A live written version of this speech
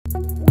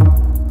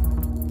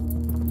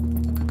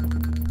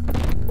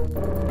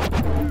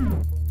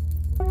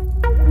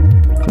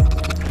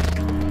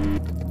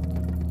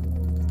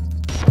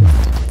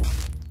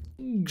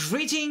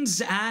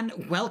Greetings and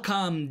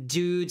welcome,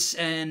 dudes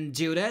and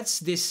dudettes.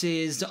 This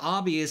is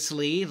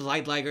obviously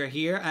Lightliger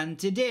here, and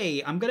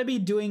today I'm gonna be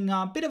doing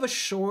a bit of a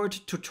short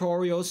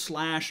tutorial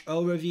slash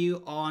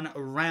overview on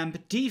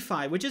Ramp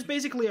DeFi, which is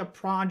basically a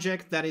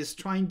project that is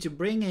trying to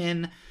bring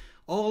in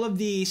all of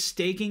the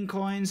staking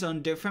coins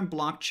on different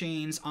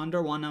blockchains under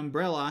one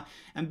umbrella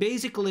and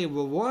basically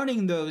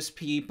rewarding those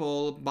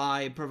people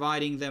by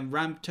providing them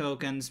ramp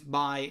tokens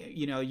by,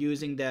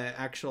 using the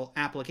actual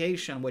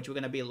application, which we're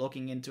going to be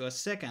looking into a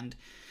second.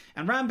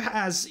 And Ramp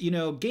has,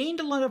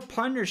 gained a lot of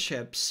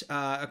partnerships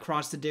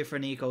across the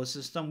different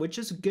ecosystem, which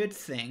is a good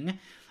thing.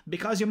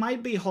 Because you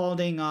might be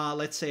holding,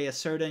 let's say, a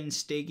certain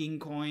staking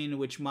coin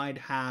which might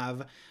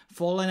have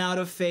fallen out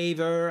of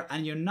favor,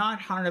 and you're not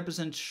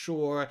 100%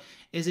 sure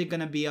is it going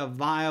to be a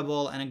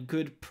viable and a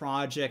good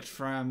project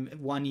from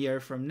 1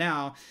 year from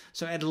now.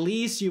 So at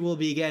least you will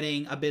be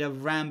getting a bit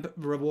of ramp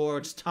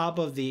rewards top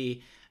of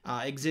the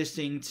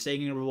existing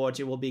staking rewards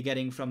you will be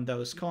getting from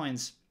those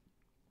coins.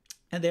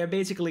 And they're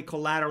basically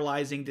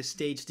collateralizing the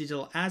state's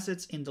digital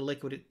assets in the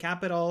liquid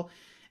capital.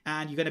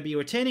 And you're going to be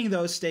retaining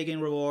those staking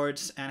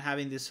rewards and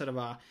having this sort of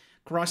a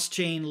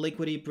cross-chain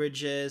liquidity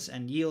bridges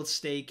and yield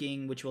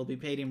staking, which will be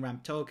paid in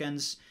ramp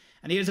tokens.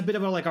 And here's a bit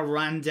of a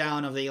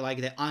rundown of the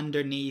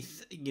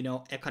underneath,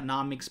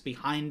 economics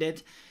behind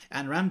it.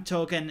 And ramp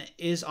token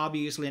is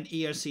obviously an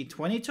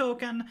ERC20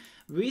 token,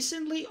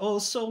 recently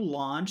also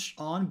launched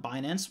on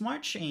Binance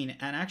Smart Chain,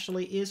 and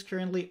actually is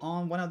currently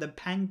on one of the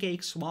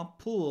Pancake swap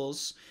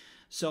pools.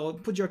 So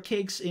put your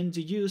cakes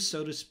into use,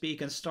 so to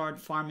speak, and start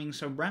farming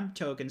some ramp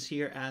tokens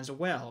here as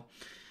well.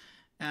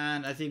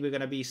 And I think we're going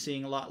to be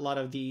seeing a lot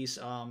of these,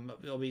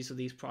 obviously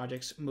these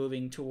projects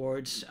moving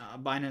towards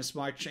Binance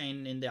Smart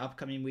Chain in the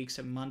upcoming weeks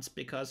and months,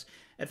 because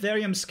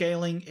Ethereum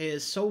scaling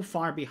is so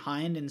far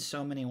behind in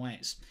so many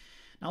ways.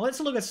 Now let's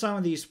look at some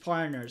of these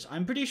partners.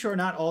 I'm pretty sure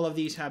not all of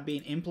these have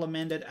been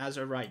implemented as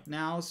of right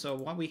now. So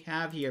what we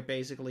have here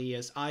basically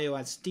is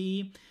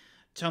IOST,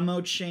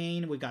 Tomo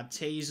Chain, we got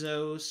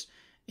Tezos,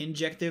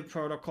 Injective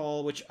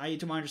Protocol, which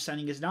to my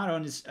understanding is not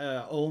on its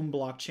own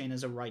blockchain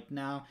as of right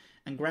now,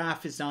 and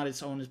Graph is not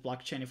its own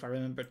blockchain if I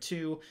remember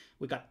too.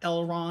 We got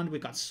Elrond, we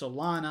got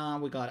Solana,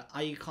 we got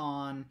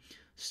Icon,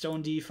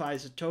 Stone DeFi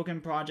is a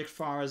token project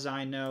far as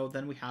I know.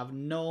 Then we have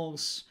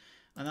Nulls,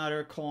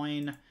 another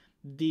coin.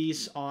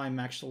 These I'm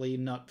actually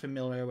not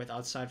familiar with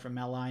outside from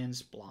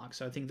Alliance Block,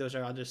 so I think those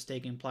are other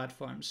staking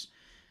platforms.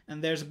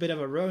 And there's a bit of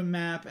a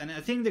roadmap, and I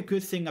think the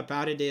good thing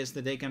about it is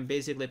that they can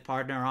basically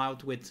partner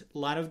out with a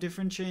lot of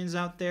different chains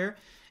out there,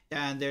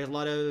 and there's a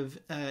lot of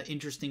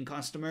interesting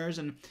customers,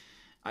 and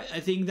I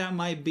think that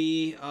might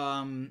be,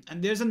 and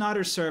there's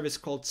another service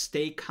called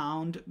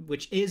StakeHound,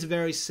 which is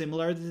very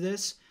similar to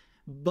this,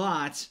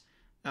 but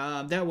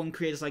that one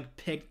creates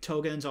pig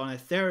tokens on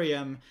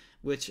Ethereum,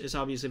 which is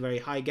obviously very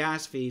high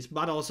gas fees,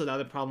 but also the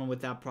other problem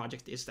with that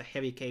project is the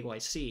heavy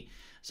KYC.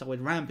 So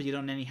with Ramp, you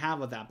don't any have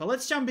of that. But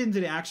let's jump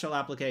into the actual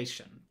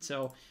application.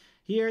 So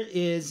here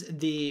is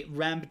the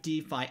Ramp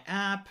DeFi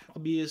app.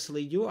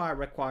 Obviously, you are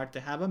required to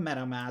have a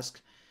MetaMask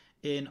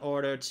in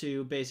order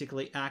to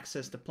basically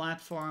access the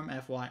platform,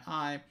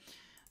 FYI.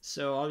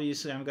 So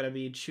obviously, I'm going to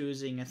be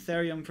choosing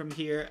Ethereum from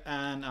here,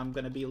 and I'm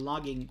going to be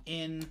logging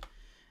in.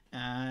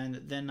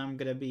 And then I'm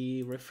going to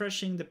be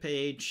refreshing the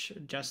page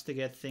just to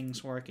get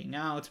things working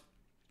out.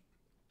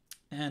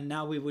 And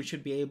now we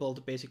should be able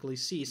to basically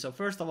see. So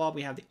first of all,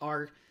 we have the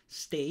R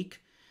stake,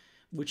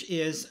 which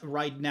is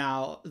right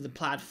now the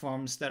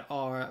platforms that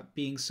are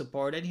being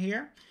supported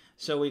here.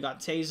 So we got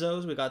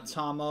Tezos, we got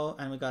Tomo,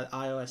 and we got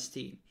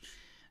IOST.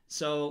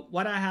 So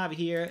what I have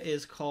here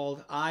is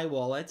called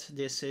iWallet.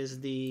 This is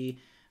the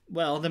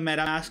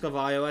MetaMask of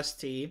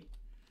IOST.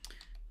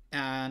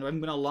 And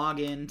I'm going to log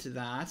into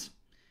that.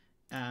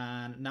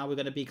 And now we're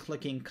going to be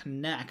clicking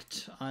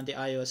connect on the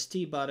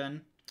IOST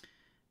button.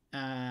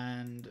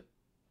 And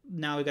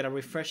now we got to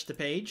refresh the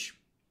page.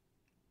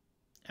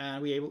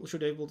 And we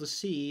should be able to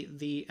see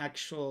the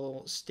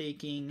actual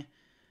staking.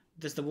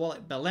 There's the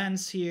wallet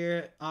balance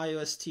here,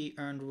 IOST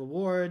earned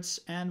rewards,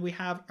 and we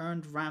have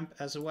earned ramp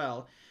as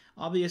well.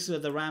 Obviously,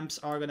 the ramps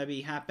are going to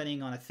be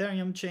happening on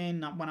Ethereum chain.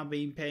 Not want to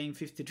be paying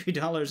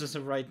 $53 as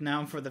of right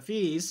now for the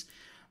fees.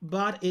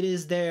 But it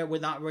is there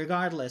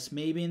regardless.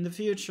 Maybe in the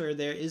future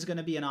there is going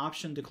to be an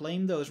option to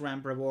claim those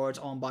ramp rewards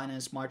on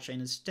Binance Smart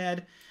Chain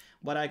instead.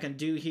 What I can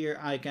do here,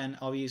 I can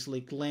obviously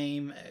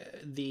claim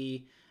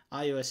the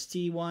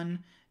IOST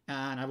one,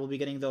 and I will be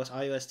getting those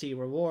IOST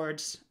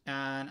rewards,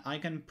 and I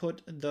can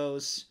put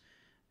those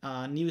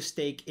new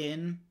stake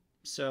in.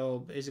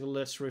 So basically,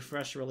 let's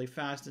refresh really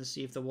fast and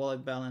see if the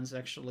wallet balance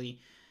actually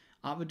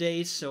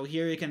updates. So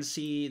here you can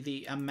see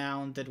the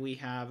amount that we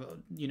have,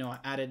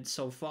 added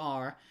so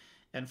far.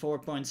 And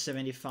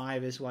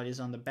 4.75 is what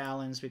is on the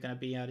balance. We're going to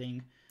be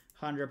adding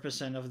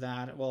 100% of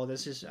that. Well,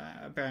 this is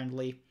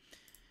apparently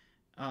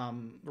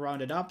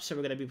rounded up, so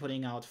we're going to be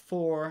putting out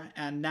 4.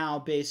 And now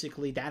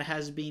basically that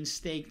has been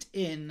staked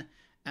in,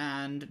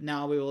 and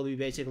now we will be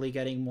basically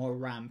getting more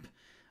ramp.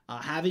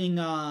 Having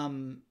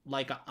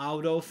like an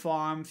auto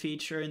farm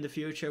feature in the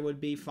future would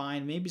be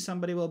fine. Maybe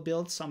somebody will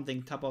build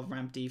something top of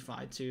ramp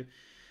DeFi to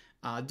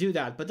do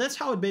that. But that's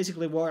how it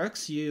basically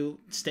works. You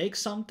stake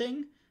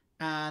something,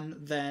 and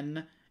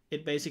then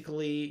it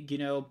basically, you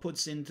know,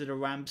 puts into the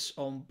ramp's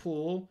own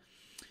pool,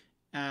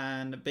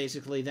 and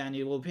basically then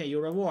you will pay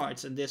your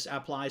rewards. And this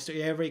applies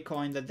to every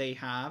coin that they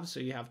have. So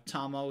you have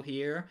Tomo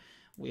here,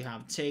 we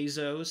have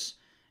Tezos,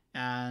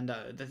 and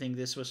I think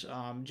this was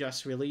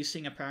just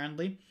releasing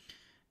apparently.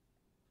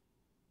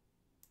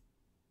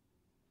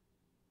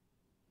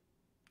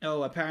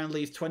 Oh,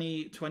 apparently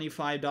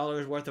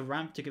 $25 worth of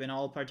ramp to give in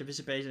all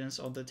participants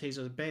on the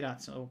Tezos beta.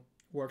 So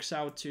works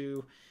out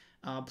to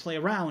play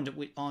around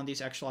on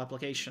these actual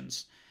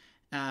applications.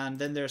 And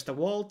then there's the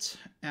vault,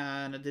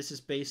 and this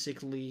is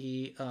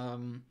basically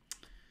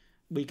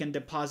we can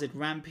deposit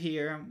ramp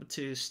here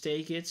to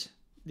stake it.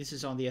 This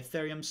is on the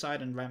Ethereum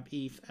side and ramp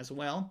ETH as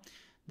well.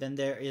 Then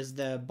there is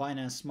the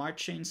Binance Smart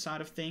Chain side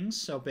of things.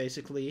 So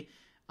basically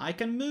I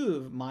can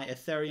move my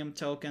Ethereum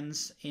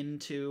tokens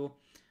into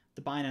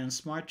the Binance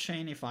Smart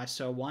Chain if I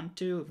so want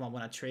to, if I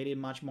want to trade it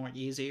much more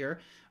easier.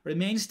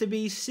 Remains to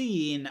be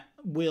seen,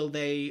 will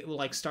they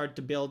like start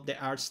to build the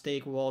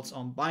stake vaults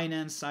on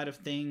Binance side of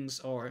things,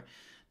 or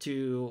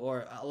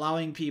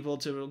allowing people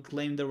to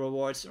claim the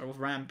rewards of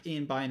ramp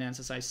in Binance,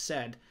 as I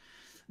said.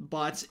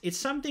 But it's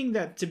something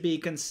that to be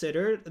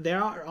considered.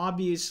 There are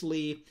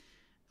obviously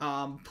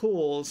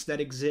pools that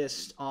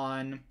exist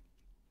on,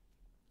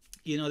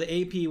 you know, the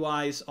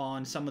APYs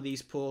on some of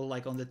these pools,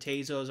 like on the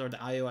Tezos or the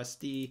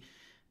IOST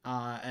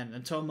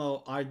and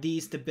Tomo. Are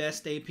these the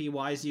best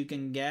APYs you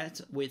can get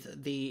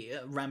with the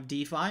ramp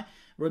DeFi?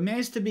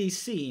 Remains to be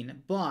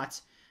seen, but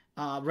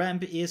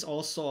ramp is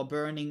also a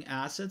burning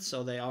asset,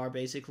 so they are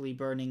basically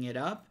burning it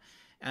up.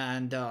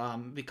 And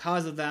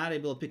because of that,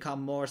 it will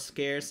become more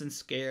scarce and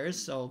scarce.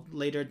 So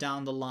later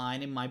down the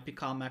line, it might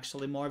become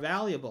actually more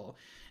valuable.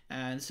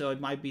 And so it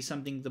might be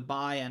something to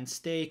buy and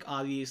stake.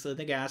 Obviously,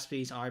 the gas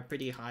fees are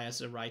pretty high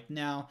as of right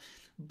now.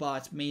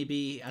 But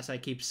maybe, as I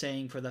keep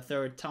saying for the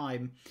third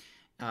time,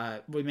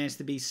 remains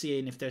to be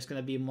seen if there's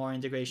going to be more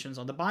integrations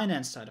on the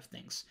Binance side of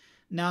things.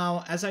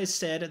 Now, as I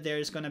said,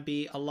 there's going to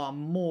be a lot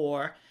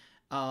more,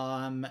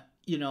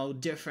 you know,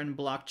 different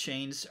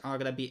blockchains are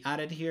going to be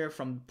added here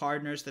from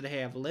partners that they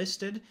have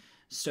listed.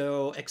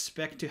 So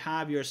expect to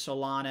have your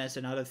Solanas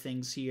and other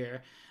things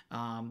here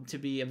to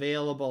be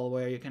available,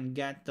 where you can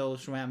get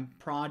those ramp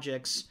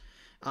projects,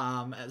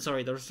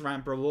 those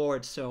ramp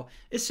rewards. So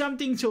it's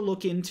something to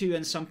look into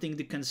and something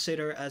to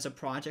consider as a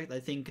project. I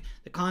think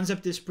the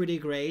concept is pretty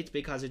great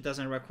because it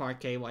doesn't require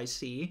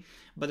KYC,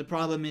 but the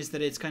problem is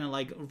that it's kind of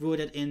like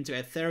rooted into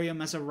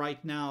Ethereum as of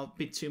right now, a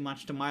bit too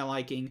much to my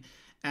liking.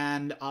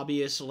 And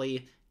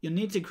obviously you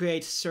need to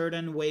create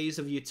certain ways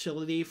of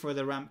utility for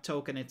the ramp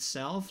token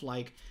itself.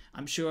 Like,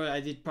 I'm sure I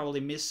did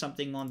probably miss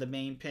something on the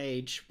main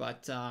page,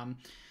 but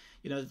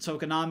you know, the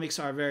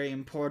tokenomics are very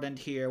important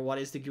here. What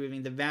is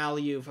giving the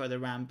value for the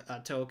ramp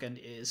token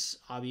is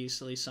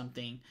obviously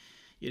something,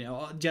 you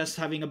know, just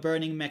having a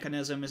burning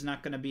mechanism is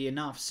not going to be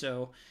enough.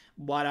 So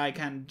what I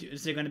can do,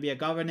 is there going to be a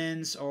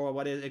governance, or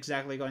what is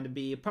exactly going to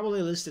be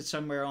probably listed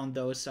somewhere on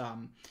those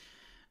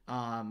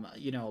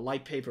you know,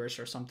 light papers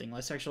or something.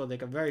 Let's actually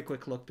take a very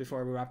quick look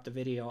before we wrap the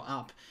video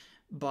up.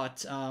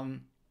 But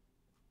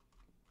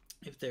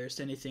if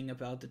there's anything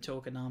about the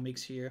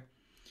tokenomics here.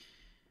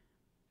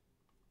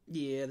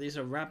 Yeah, these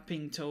are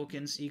wrapping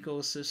tokens,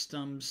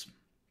 ecosystems.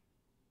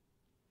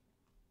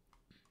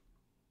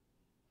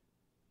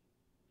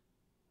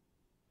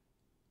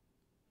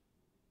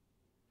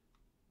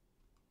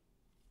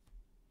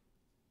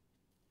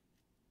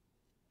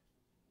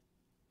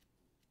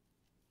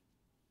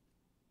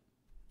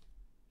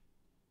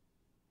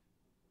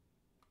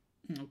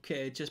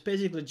 Okay, it just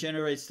basically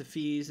generates the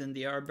fees, and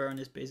the R-burn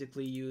is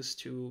basically used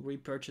to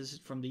repurchase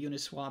it from the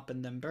Uniswap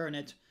and then burn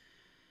it.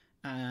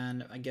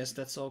 And I guess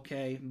that's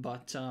okay,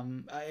 but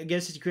I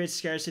guess it creates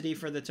scarcity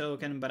for the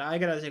token, but I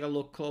gotta take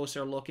a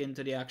closer look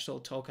into the actual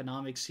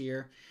tokenomics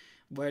here.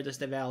 Where does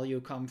the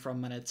value come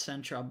from, and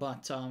etc.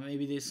 But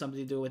maybe there's something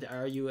to do with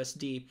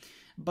rUSD.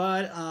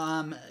 But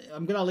I'm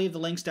gonna leave the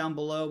links down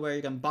below where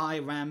you can buy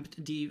ramp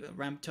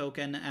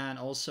token, and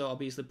also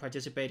obviously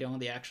participate on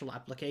the actual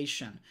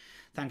application.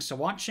 Thanks for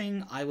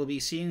watching. I will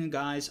be seeing you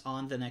guys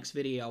on the next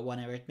video,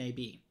 whenever it may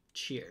be.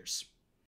 Cheers.